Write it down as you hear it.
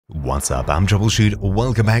What's up, I'm Troubleshoot.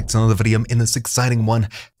 Welcome back to another video. In this exciting one,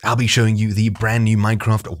 I'll be showing you the brand new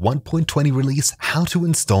Minecraft 1.20 release, how to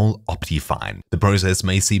install OptiFine. The process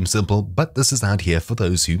may seem simple, but this is out here for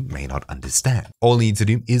those who may not understand. All you need to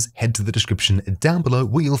do is head to the description down below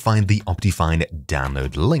where you'll find the OptiFine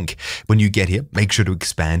download link. When you get here, make sure to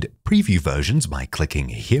expand preview versions by clicking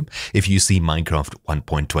here. If you see Minecraft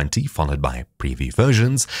 1.20 followed by preview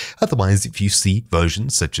versions, otherwise if you see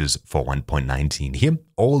versions such as for 1.19 here,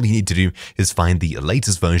 all you need to do is find the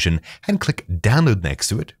latest version and click download next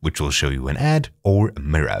to it, which will show you an ad or a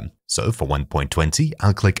mirror. So for 1.20,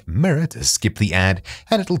 I'll click mirror to skip the ad,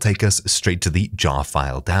 and it'll take us straight to the jar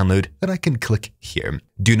file download that I can click here.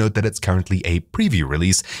 Do note that it's currently a preview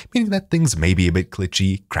release, meaning that things may be a bit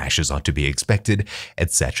glitchy, crashes are to be expected,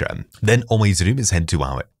 etc. Then all we need to do is head to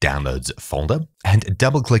our downloads folder and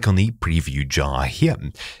double click on the preview jar here.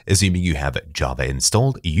 Assuming you have Java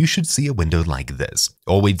installed, you should see a window like this.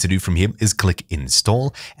 All we need to do from here is click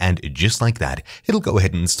install, and just like that, it'll go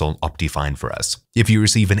ahead and install OptiFine for us. If you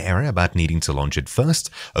receive an error about needing to launch it first,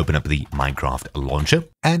 open up the Minecraft launcher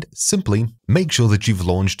and simply make sure that you've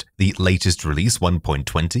launched the latest release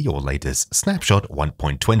 1.20 or latest snapshot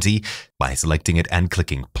 1.20 by selecting it and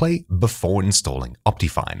clicking play before installing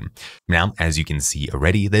OptiFine. Now, as you can see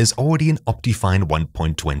already, there's already an OptiFine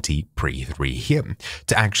 1.20 pre-3 here.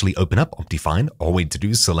 To actually open up OptiFine, all we need to do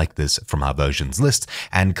is select this from our versions list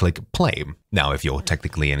and click play. Now, if you're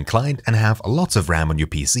technically inclined and have lots of RAM on your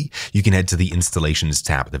PC, you can head to the Installations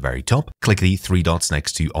tab at the very top, click the three dots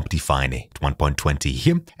next to OptiFine 1.20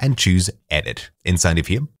 here, and choose Edit. Inside of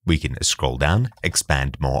here, we can scroll down,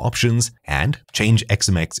 expand more options, and change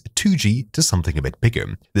XMX 2G to something a bit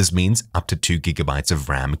bigger. This means up to 2 GB of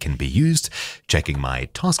RAM can be used. Checking my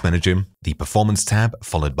Task Manager, the Performance tab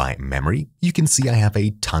followed by Memory, you can see I have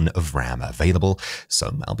a ton of RAM available,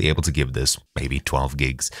 so I'll be able to give this maybe 12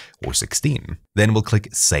 gigs or 16. Then we'll click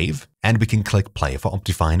Save, and we can click Play for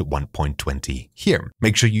OptiFine 1.20 here.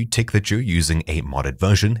 Make sure you tick that you're using a modded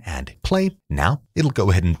version and play. Now, it'll go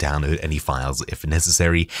ahead and download any files if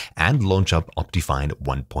necessary and launch up OptiFine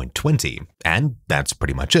 1.20. And that's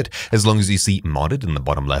pretty much it. As long as you see modded in the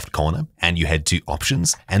bottom left corner and you head to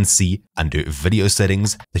options and see under video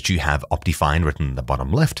settings that you have OptiFine written in the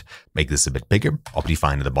bottom left, make this a bit bigger,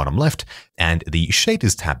 OptiFine in the bottom left, and the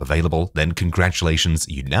shaders tab available, then congratulations,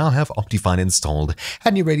 you now have OptiFine installed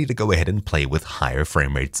and you're ready to go ahead and play with higher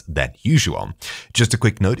frame rates than usual. Just a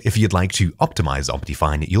quick note, if you'd like to optimize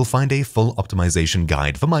OptiFine, you'll find a full optimization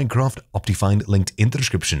guide for Minecraft OptiFine linked in the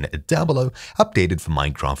description down below, updated for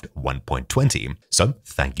Minecraft 1.20. So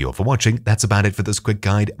thank you all for watching. That's about it for this quick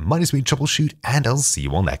guide. My name is Troubleshoot, and I'll see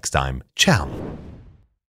you all next time. Ciao.